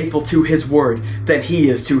more faithful to his word than he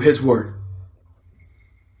is to his word.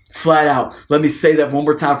 Flat out. Let me say that one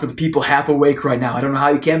more time for the people half awake right now. I don't know how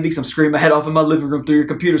you can because I'm screaming my head off in my living room through your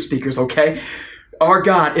computer speakers, okay? Our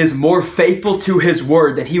God is more faithful to his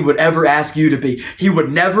word than he would ever ask you to be. He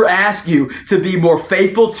would never ask you to be more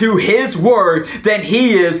faithful to his word than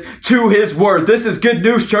he is to his word. This is good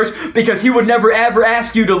news, church, because he would never ever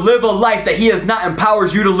ask you to live a life that he has not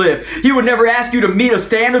empowered you to live. He would never ask you to meet a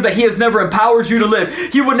standard that he has never empowered you to live.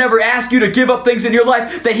 He would never ask you to give up things in your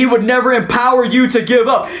life that he would never empower you to give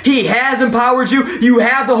up. He has empowered you. You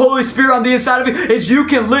have the Holy Spirit on the inside of you, and you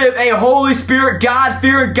can live a Holy Spirit,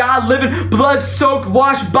 God-fearing, God-living, blood-soaked,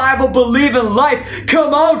 washed, Bible-believing life.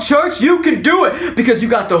 Come on, church, you can do it because you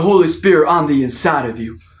got the Holy Spirit on the inside of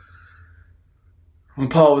you. When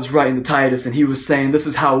Paul was writing to Titus and he was saying, this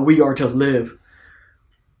is how we are to live.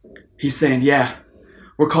 He's saying, yeah,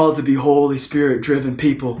 we're called to be Holy Spirit-driven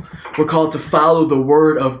people. We're called to follow the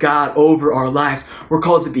word of God over our lives. We're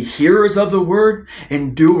called to be hearers of the word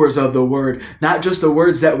and doers of the word, not just the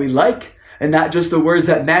words that we like and not just the words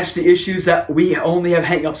that match the issues that we only have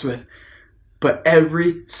hang-ups with. But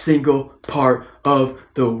every single part of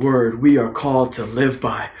the word we are called to live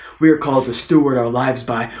by. We are called to steward our lives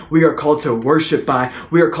by. We are called to worship by.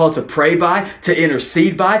 We are called to pray by, to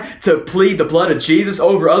intercede by, to plead the blood of Jesus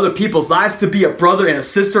over other people's lives, to be a brother and a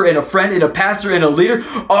sister and a friend and a pastor and a leader.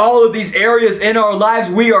 All of these areas in our lives,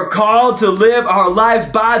 we are called to live our lives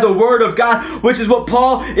by the word of God, which is what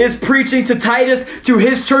Paul is preaching to Titus, to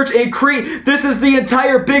his church in Crete. This is the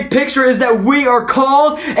entire big picture, is that we are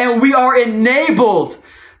called and we are enabled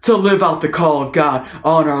to live out the call of God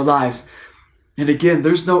on our lives. And again,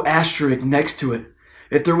 there's no asterisk next to it.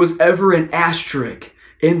 If there was ever an asterisk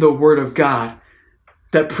in the Word of God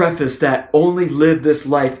that prefaced that only live this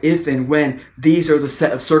life if and when these are the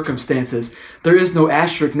set of circumstances, there is no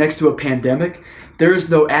asterisk next to a pandemic. There is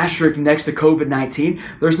no asterisk next to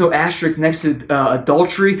COVID-19. There's no asterisk next to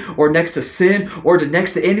adultery or next to sin or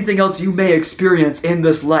next to anything else you may experience in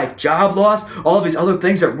this life. Job loss, all of these other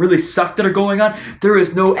things that really suck that are going on. There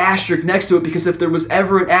is no asterisk next to it, because if there was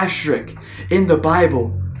ever an asterisk in the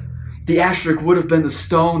Bible, the asterisk would have been the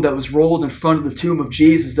stone that was rolled in front of the tomb of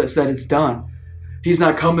Jesus that said it's done. He's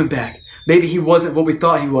not coming back. Maybe he wasn't what we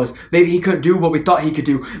thought he was. Maybe he couldn't do what we thought he could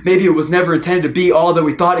do. Maybe it was never intended to be all that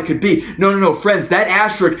we thought it could be. No, friends, that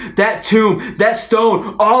asterisk, that tomb, that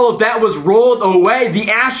stone, all of that was rolled away.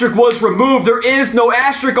 The asterisk was removed. There is no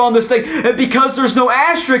asterisk on this thing. And because there's no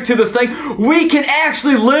asterisk to this thing, we can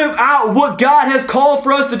actually live out what God has called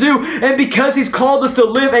for us to do. And because he's called us to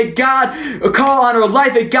live a call on our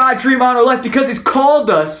life, a God dream on our life, because he's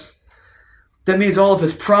called us, that means all of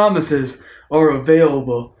his promises are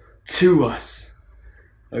available to us.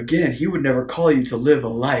 Again, he would never call you to live a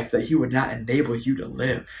life that he would not enable you to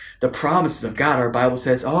live. The promises of God, our Bible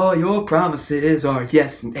says, all your promises are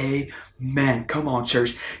yes and amen. Come on,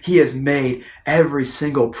 church. He has made every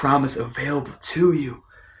single promise available to you.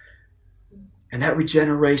 And that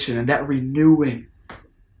regeneration and that renewing,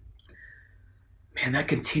 man, that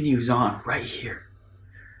continues on right here.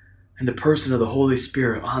 And the person of the Holy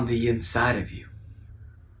Spirit on the inside of you.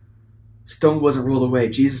 Stone wasn't rolled away.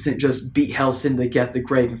 Jesus didn't just beat hell, sin, the death, the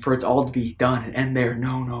grave, and for it all to be done and end there.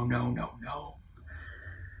 No.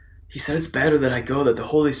 He said, it's better that I go, that the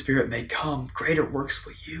Holy Spirit may come. Greater works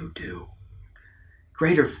will you do.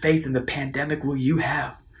 Greater faith in the pandemic will you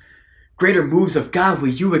have. Greater moves of God will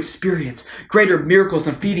you experience. Greater miracles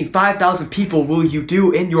than feeding 5,000 people will you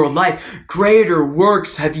do in your life. Greater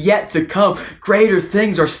works have yet to come. Greater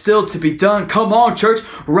things are still to be done. Come on, church.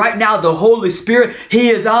 Right now, the Holy Spirit,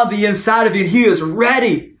 he is on the inside of you, and he is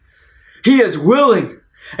ready. He is willing.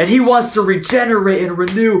 And he wants to regenerate and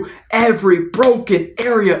renew every broken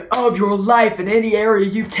area of your life, and any area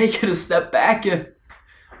you've taken a step back in.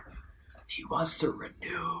 He wants to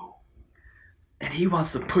renew. And he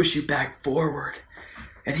wants to push you back forward.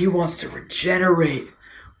 And he wants to regenerate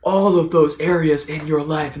all of those areas in your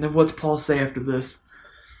life. And then what's Paul say after this?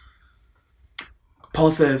 Paul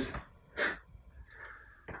says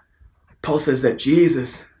that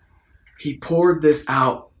Jesus, he poured this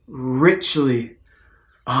out richly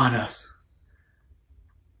on us.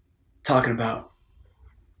 Talking about,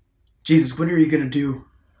 Jesus, when are you going to do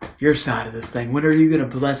your side of this thing? When are you going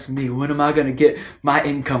to bless me? When am I going to get my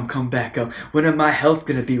income come back up? When am my health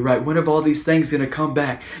going to be right? When are all these things going to come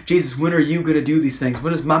back? Jesus, when are you going to do these things?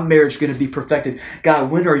 When is my marriage going to be perfected?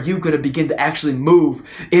 God, when are you going to begin to actually move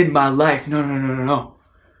in my life? No.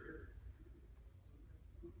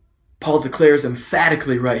 Paul declares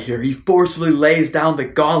emphatically right here. He forcefully lays down the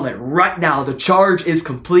gauntlet right now. The charge is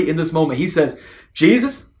complete in this moment. He says,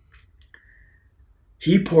 Jesus,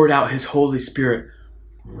 he poured out his Holy Spirit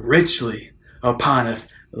richly upon us,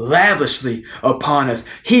 lavishly upon us.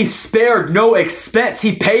 He spared no expense.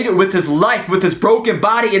 He paid it with his life, with his broken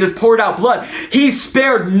body and his poured out blood. He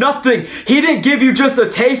spared nothing. He didn't give you just a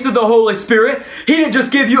taste of the Holy Spirit. He didn't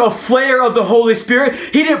just give you a flare of the Holy Spirit.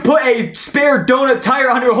 He didn't put a spare donut tire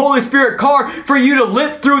on your Holy Spirit car for you to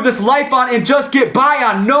limp through this life on and just get by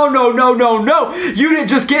on. No. You didn't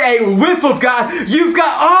just get a whiff of God. You've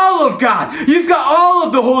got all of God. You've got all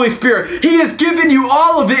of the Holy Spirit. He has given you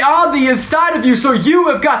all of it on the inside of you, so you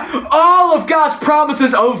have got all of God's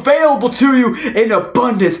promises available to you in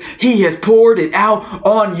abundance. He has poured it out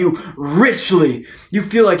on you richly. You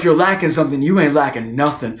feel like you're lacking something, you ain't lacking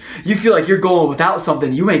nothing. You feel like you're going without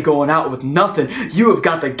something, you ain't going out with nothing. You have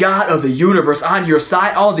got the God of the universe on your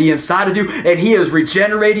side, on the inside of you, and he is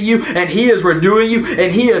regenerating you, and he is renewing you,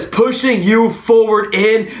 and he is pushing you forward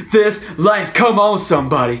in this life. Come on,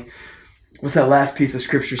 somebody. What's that last piece of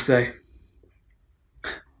scripture say?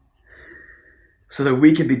 So that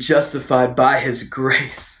we can be justified by his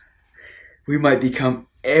grace, we might become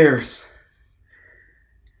heirs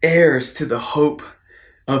to the hope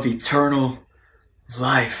of eternal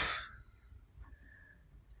life.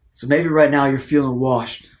 So maybe right now you're feeling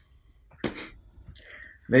washed.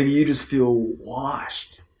 Maybe you just feel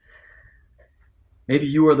washed. Maybe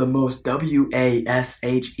you are the most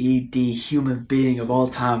WASHED human being of all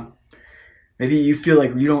time. Maybe you feel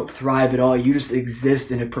like you don't thrive at all. You just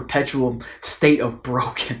exist in a perpetual state of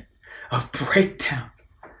breakdown.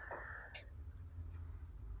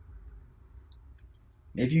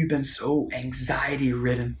 Maybe you've been so anxiety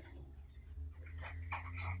ridden.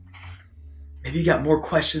 Maybe you got more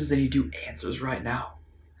questions than you do answers right now.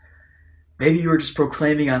 Maybe you are just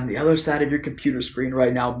proclaiming on the other side of your computer screen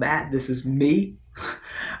right now, Matt, this is me.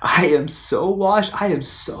 I am so washed. I am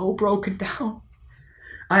so broken down.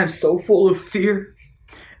 I am so full of fear.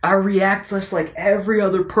 I react just like every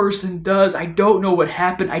other person does. I don't know what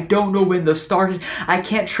happened. I don't know when this started. I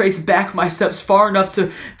can't trace back my steps far enough to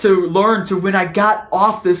learn to when I got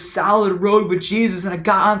off this solid road with Jesus and I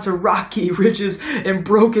got onto rocky ridges and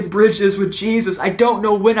broken bridges with Jesus. I don't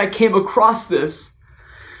know when I came across this.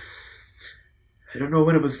 I don't know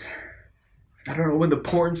when the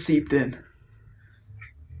porn seeped in.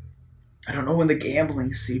 I don't know when the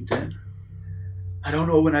gambling seeped in. I don't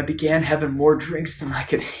know when I began having more drinks than I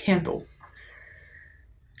could handle.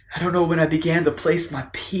 I don't know when I began to place my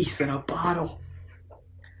peace in a bottle.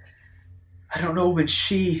 I don't know when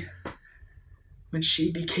she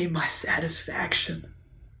became my satisfaction.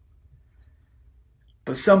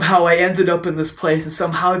 But somehow I ended up in this place, and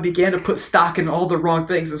somehow I began to put stock in all the wrong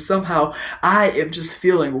things, and somehow I am just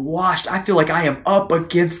feeling washed. I feel like I am up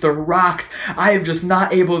against the rocks. I am just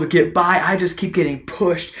not able to get by. I just keep getting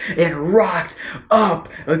pushed and rocked up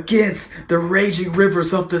against the raging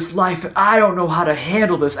rivers of this life, and I don't know how to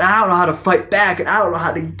handle this, and I don't know how to fight back, and I don't know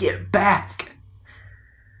how to get back.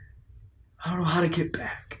 I don't know how to get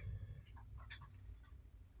back.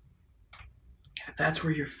 If that's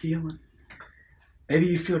where you're feeling, maybe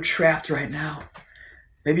you feel trapped right now.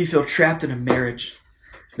 Maybe you feel trapped in a marriage.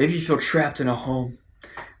 Maybe you feel trapped in a home.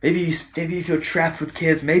 Maybe you feel trapped with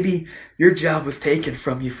kids. Maybe your job was taken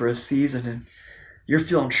from you for a season and you're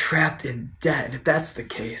feeling trapped in debt. And if that's the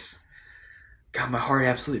case, God, my heart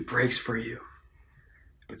absolutely breaks for you.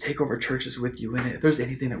 But Takeover Church is with you in it. If there's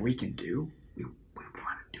anything that we can do, we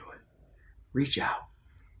want to do it. Reach out.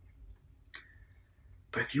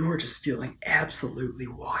 But if you are just feeling absolutely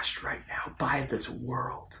washed right now by this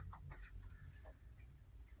world,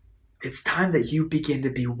 it's time that you begin to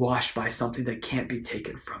be washed by something that can't be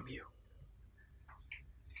taken from you.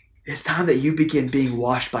 It's time that you begin being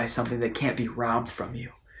washed by something that can't be robbed from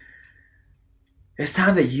you. It's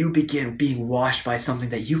time that you begin being washed by something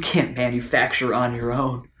that you can't manufacture on your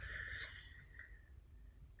own.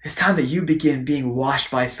 It's time that you begin being washed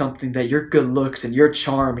by something that your good looks and your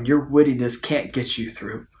charm and your wittiness can't get you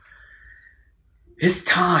through. It's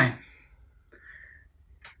time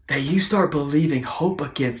that you start believing hope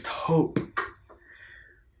against hope.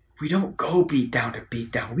 We don't go beat down to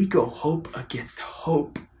beat down. We go hope against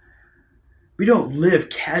hope. We don't live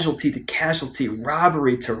casualty to casualty,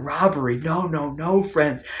 robbery to robbery. No,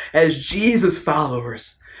 friends. As Jesus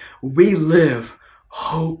followers, we live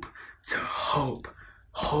hope to hope,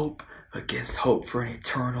 hope against hope for an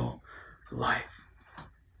eternal life.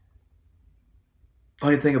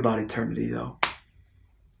 Funny thing about eternity, though,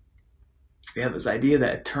 we have this idea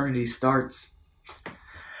that eternity starts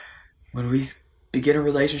when we begin a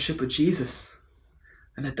relationship with Jesus,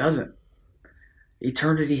 and it doesn't.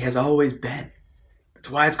 Eternity has always been. That's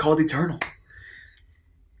why it's called eternal.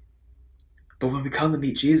 But when we come to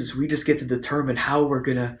meet Jesus, we just get to determine how we're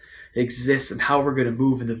going to exist and how we're going to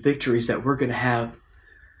move and the victories that we're going to have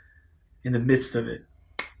in the midst of it.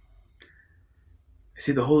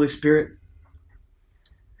 See, the Holy Spirit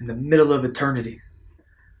in the middle of eternity,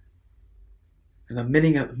 in the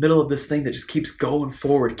middle of this thing that just keeps going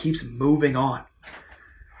forward, keeps moving on.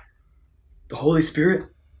 The Holy Spirit,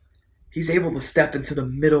 He's able to step into the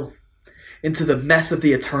middle, into the mess of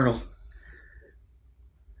the eternal.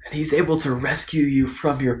 And He's able to rescue you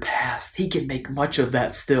from your past. He can make much of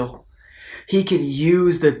that still. He can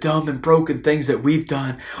use the dumb and broken things that we've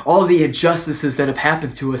done, all the injustices that have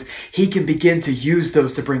happened to us. He can begin to use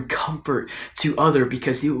those to bring comfort to others,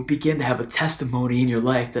 because you will begin to have a testimony in your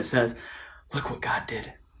life that says, look what God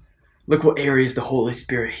did. Look what areas the Holy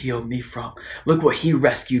Spirit healed me from. Look what He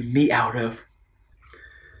rescued me out of.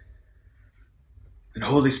 And the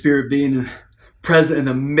Holy Spirit being present in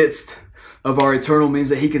the midst of our eternal means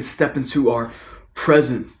that He can step into our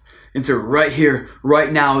present, into right here,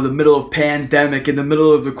 right now, in the middle of pandemic, in the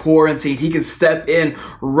middle of the quarantine. He can step in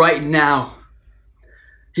right now.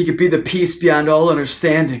 He could be the peace beyond all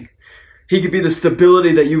understanding. He could be the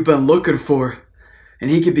stability that you've been looking for. And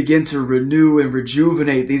He can begin to renew and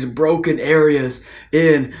rejuvenate these broken areas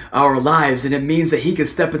in our lives. And it means that He can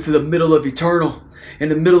step into the middle of in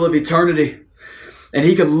the middle of eternity. And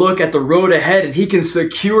He can look at the road ahead and He can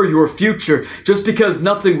secure your future. Just because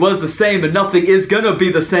nothing was the same and nothing is going to be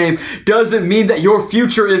the same doesn't mean that your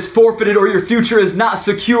future is forfeited or your future is not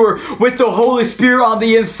secure. With the Holy Spirit on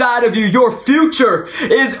the inside of you, your future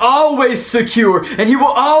is always secure. And He will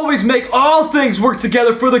always make all things work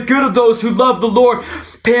together for the good of those who love the Lord.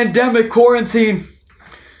 Pandemic, quarantine.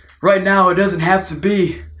 Right now, it doesn't have to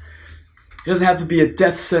be a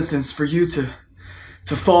death sentence for you to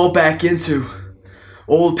fall back into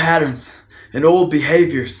old patterns and old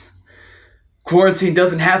behaviors. Quarantine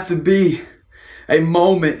doesn't have to be a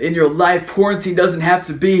moment in your life. Quarantine doesn't have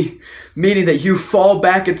to be meaning that you fall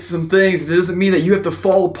back into some things. It doesn't mean that you have to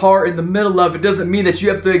fall apart in the middle of it. It doesn't mean that you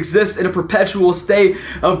have to exist in a perpetual state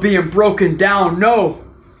of being broken down. No.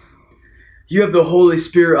 You have the Holy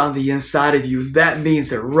Spirit on the inside of you. That means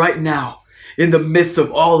that right now, in the midst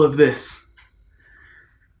of all of this,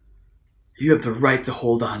 you have the right to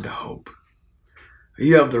hold on to hope.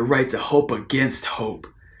 You have the right to hope against hope.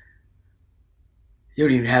 You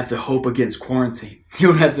don't even have to hope against quarantine. You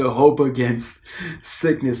don't have to hope against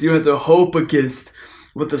sickness. You don't have to hope against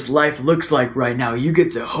what this life looks like right now. You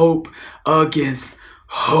get to hope against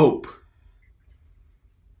hope.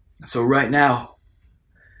 So right now,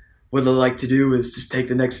 what I'd like to do is just take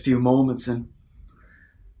the next few moments and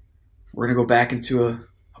we're going to go back into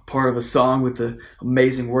a part of a song with the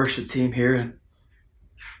amazing worship team here. And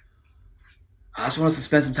I just want us to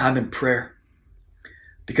spend some time in prayer.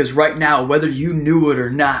 Because right now, whether you knew it or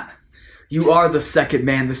not, you are the second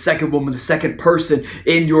man, the second woman, the second person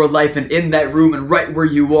in your life and in that room and right where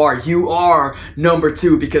you are number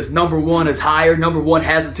two, because number one is higher. Number one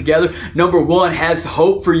has it together. Number one has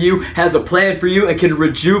hope for you, has a plan for you, and can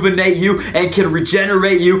rejuvenate you and can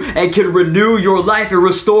regenerate you and can renew your life and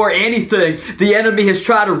restore anything the enemy has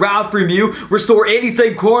tried to rob from you. Restore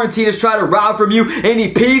anything quarantine has tried to rob from you.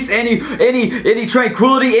 Any peace, any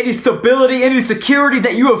tranquility, any stability, any security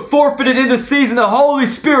that you have forfeited in the season. The Holy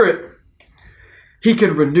Spirit, He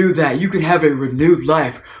can renew that. You can have a renewed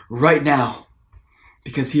life right now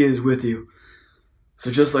because He is with you.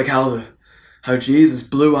 So just like how Jesus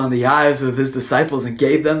blew on the eyes of His disciples and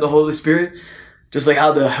gave them the Holy Spirit, just like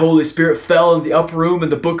how the Holy Spirit fell in the upper room in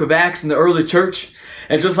the book of Acts in the early church,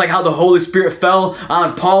 and just like how the Holy Spirit fell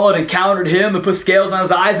on Paul and encountered him and put scales on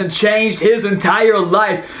his eyes and changed his entire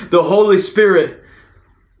life, the Holy Spirit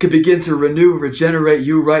can begin to renew, regenerate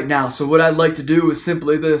you right now. So what I'd like to do is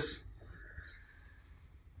simply this.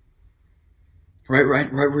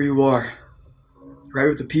 Right where you are, right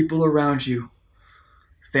with the people around you,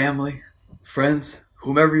 family, friends,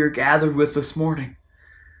 whomever you're gathered with this morning.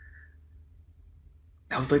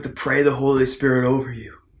 I would like to pray the Holy Spirit over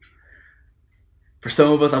you. For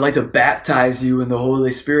some of us, I'd like to baptize you in the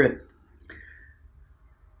Holy Spirit.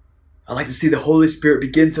 I'd like to see the Holy Spirit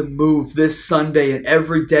begin to move this Sunday and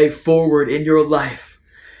every day forward in your life.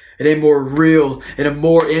 in a more real, in a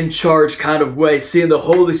more in charge kind of way, seeing the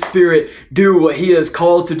Holy Spirit do what he is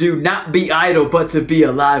called to do, not be idle, but to be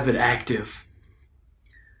alive and active.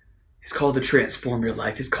 He's called to transform your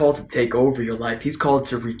life. He's called to take over your life. He's called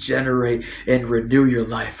to regenerate and renew your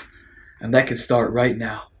life. And that can start right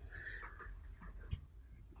now.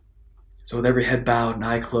 So with every head bowed and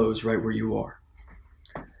eye closed right where you are.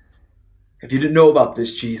 If you didn't know about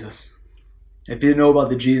this Jesus, if you didn't know about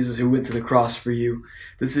the Jesus who went to the cross for you,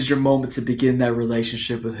 this is your moment to begin that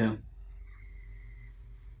relationship with him.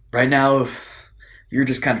 Right now, if you're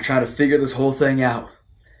just kind of trying to figure this whole thing out,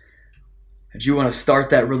 and you want to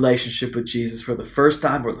start that relationship with Jesus for the first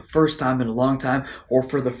time, or the first time in a long time, or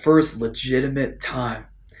for the first legitimate time,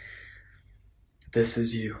 this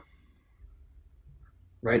is you.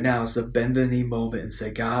 Right now, it's a bend the knee moment and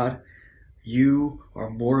say, God, you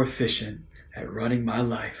are more efficient at running my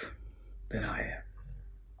life than I am.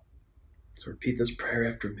 So repeat this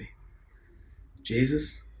prayer after me.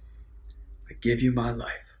 Jesus, I give you my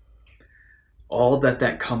life. All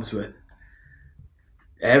that comes with.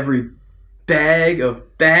 Every bag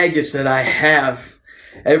of baggage that I have.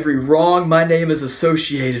 Every wrong my name is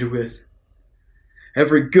associated with.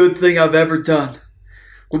 Every good thing I've ever done.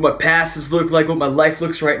 What my past has looked like, what my life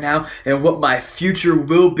looks right now, and what my future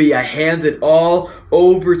will be. I hand it all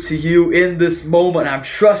over to you in this moment. I'm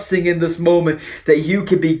trusting in this moment that you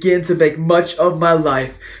can begin to make much of my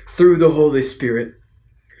life through the Holy Spirit.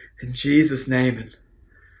 In Jesus' name. And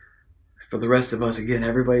for the rest of us, again,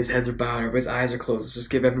 everybody's heads are bowed, everybody's eyes are closed. Let's just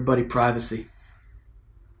give everybody privacy.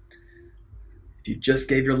 If you just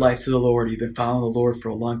gave your life to the Lord, you've been following the Lord for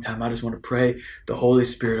a long time, I just want to pray the Holy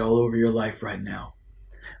Spirit all over your life right now.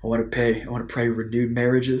 I want to pray renewed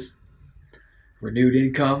marriages, renewed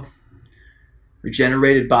income,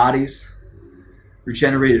 regenerated bodies,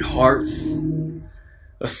 regenerated hearts,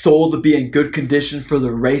 a soul to be in good condition for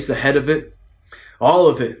the race ahead of it. All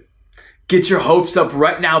of it. Get your hopes up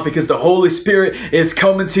right now because the Holy Spirit is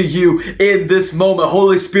coming to you in this moment.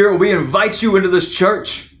 Holy Spirit, we invite you into this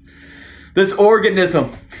church, this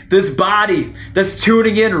organism, this body that's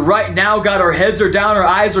tuning in right now. God, our heads are down, our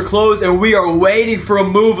eyes are closed, and we are waiting for a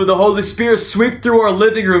move of the Holy Spirit. Sweep through our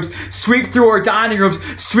living rooms, sweep through our dining rooms,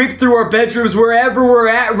 sweep through our bedrooms, wherever we're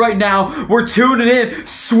at right now. We're tuning in.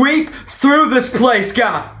 Sweep through this place,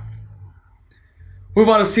 God. We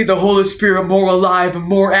want to see the Holy Spirit more alive and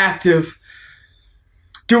more active,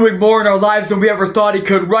 doing more in our lives than we ever thought he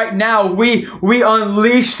could. Right now, we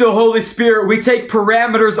unleash the Holy Spirit. We take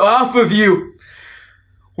parameters off of you.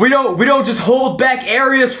 We don't just hold back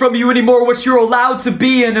areas from you anymore, which you're allowed to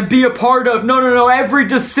be in and be a part of. No. Every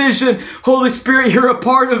decision, Holy Spirit, you're a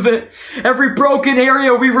part of it. Every broken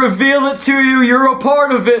area, we reveal it to you. You're a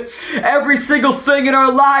part of it. Every single thing in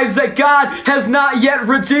our lives that God has not yet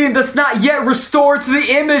redeemed, that's not yet restored to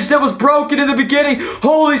the image that was broken in the beginning.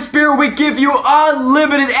 Holy Spirit, we give you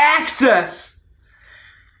unlimited access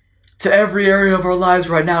to every area of our lives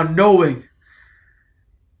right now, knowing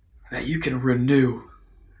that you can renew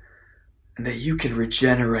and that you can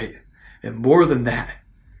regenerate. And more than that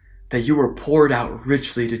you were poured out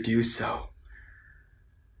richly to do so.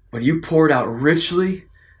 When you poured out richly,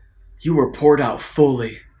 you were poured out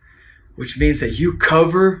fully, which means that you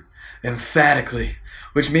cover emphatically,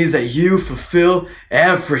 which means that you fulfill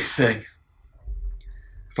everything.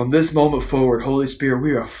 From this moment forward, Holy Spirit,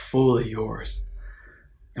 we are fully yours.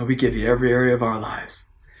 And we give you every area of our lives.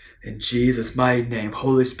 In Jesus' mighty name,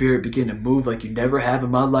 Holy Spirit, begin to move like you never have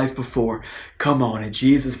in my life before. Come on, in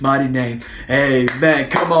Jesus' mighty name.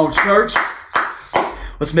 Amen. Come on, church.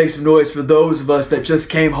 Let's make some noise for those of us that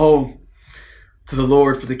just came home to the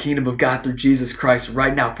Lord for the kingdom of God through Jesus Christ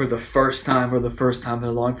right now for the first time or the first time in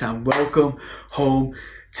a long time. Welcome home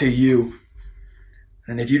to you.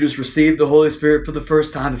 And if you just received the Holy Spirit for the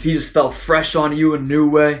first time, if he just felt fresh on you in a new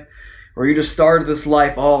way, or you just started this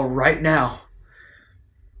life all right now,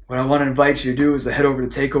 what I want to invite you to do is to head over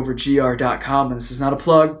to takeovergr.com, and this is not a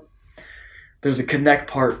plug. There's a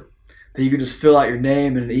connect part that you can just fill out your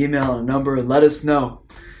name and an email and a number and let us know.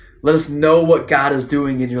 Let us know what God is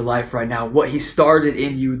doing in your life right now, what he started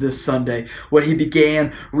in you this Sunday, what he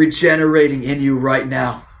began regenerating in you right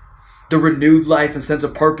now, the renewed life and sense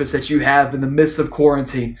of purpose that you have in the midst of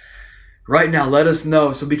quarantine. Right now, let us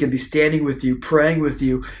know so we can be standing with you, praying with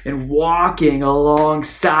you, and walking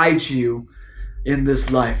alongside you in this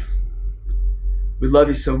life. We love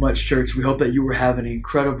you so much, church. We hope that you were having an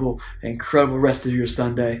incredible rest of your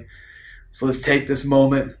Sunday. So let's take this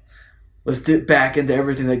moment. Let's dip back into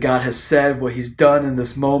everything that God has said, what he's done in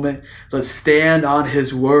this moment. Let's stand on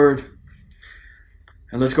his word.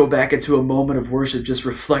 And let's go back into a moment of worship, just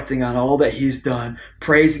reflecting on all that he's done,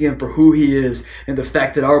 praising him for who he is, and the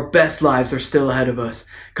fact that our best lives are still ahead of us.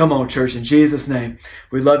 Come on, church, in Jesus' name.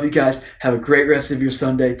 We love you guys. Have a great rest of your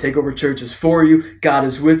Sunday. Takeover Church is for you. God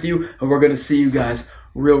is with you, and we're going to see you guys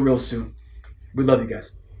real soon. We love you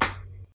guys.